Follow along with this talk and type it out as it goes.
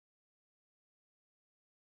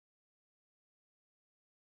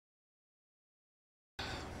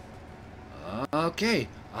Okay,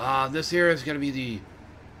 this here is going to be the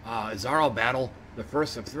Izaro battle, the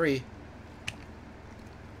first of 3.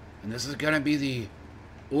 And this is going to be the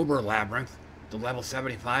Uber Labyrinth, the level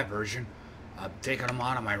 75 version. I'm taking him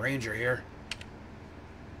on my ranger here,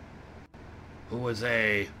 who was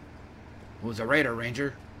a Raider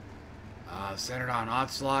Ranger, centered on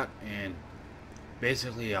Onslaught and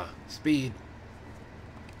basically speed.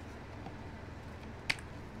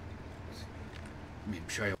 Let me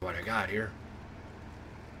show you what I got here.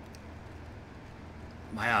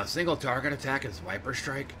 My single target attack is Viper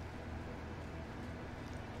Strike,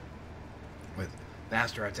 with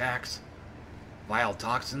faster attacks, Vile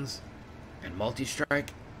Toxins, and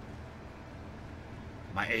Multi-Strike.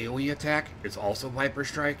 My AoE attack is also Viper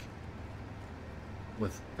Strike,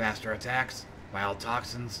 with faster attacks, Vile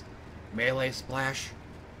Toxins, Melee Splash,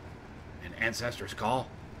 and Ancestor's Call.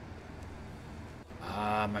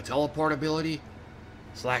 My teleport ability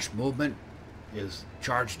 / movement is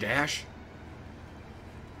Charge Dash.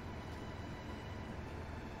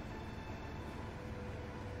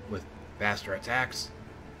 With faster attacks,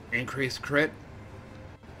 increased crit,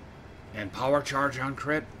 and power charge on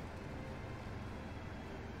crit.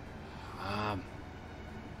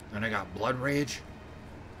 Then I got Blood Rage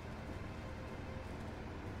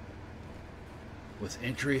with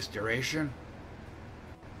increased duration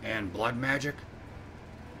and blood magic.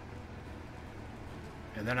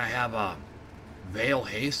 And then I have a Veil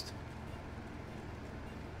Haste,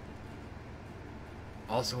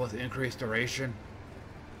 also with increased duration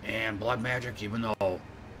and blood magic, even though, as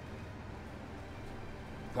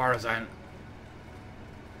far as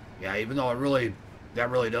even though that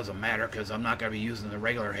really doesn't matter, because I'm not going to be using the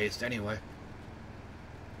regular haste anyway.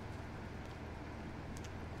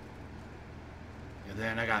 And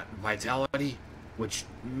then I got Vitality, which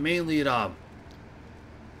mainly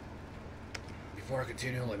before I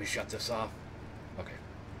continue, let me shut this off. Okay.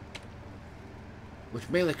 Which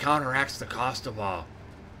mainly counteracts the cost of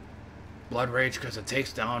Blood Rage, because it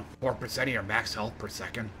takes down 4% of your max health per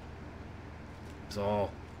second. So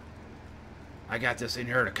I got this in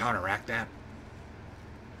here to counteract that.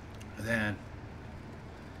 And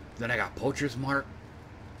then I got Poacher's Mark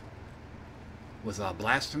with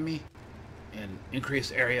Blasphemy and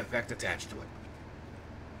increased area effect attached to it.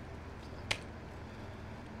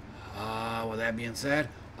 With that being said,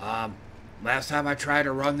 last time I tried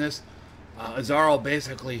to run this, Izaro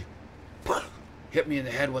basically hit me in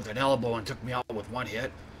the head with an elbow and took me out with 1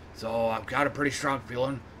 hit. So I've got a pretty strong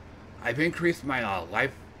feeling. I've increased my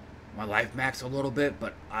life max a little bit,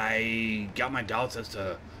 but I got my doubts as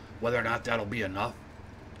to whether or not that'll be enough.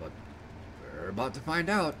 But we're about to find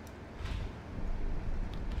out.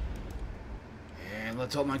 And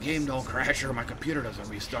let's hope my game don't crash or my computer doesn't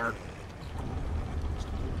restart.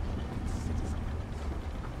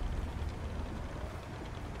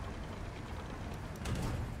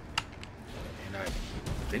 And I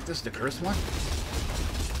think this is the cursed one.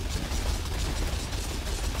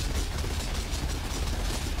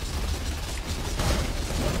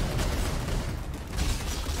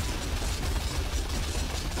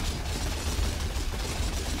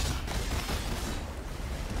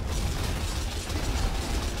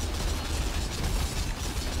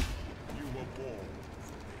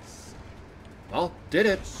 Well, did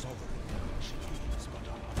it.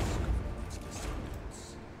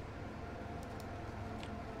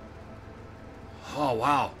 Oh,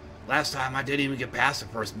 wow. Last time I didn't even get past the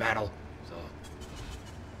first battle. So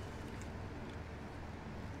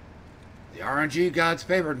the RNG gods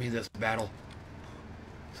favored me this battle.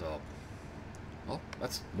 So, well,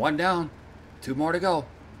 that's 1 down. 2 more to go.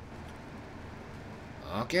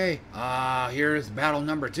 Okay, here's battle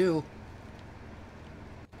number 2.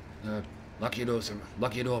 Lucky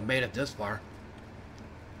to have made it this far.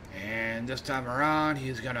 And this time around,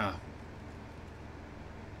 he's got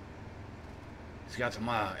some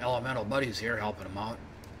elemental buddies here helping him out.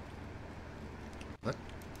 But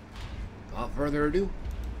without further ado,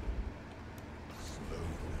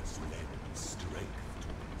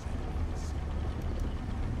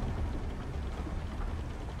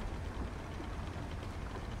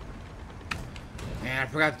 and I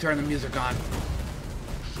forgot to turn the music on.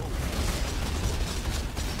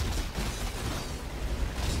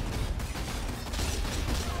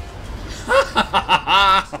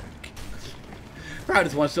 Probably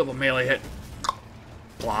just one simple melee hit.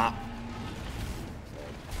 Plop.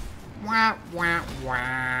 Wah, wah,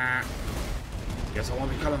 wah. Guess I won't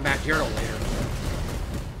be coming back here till later.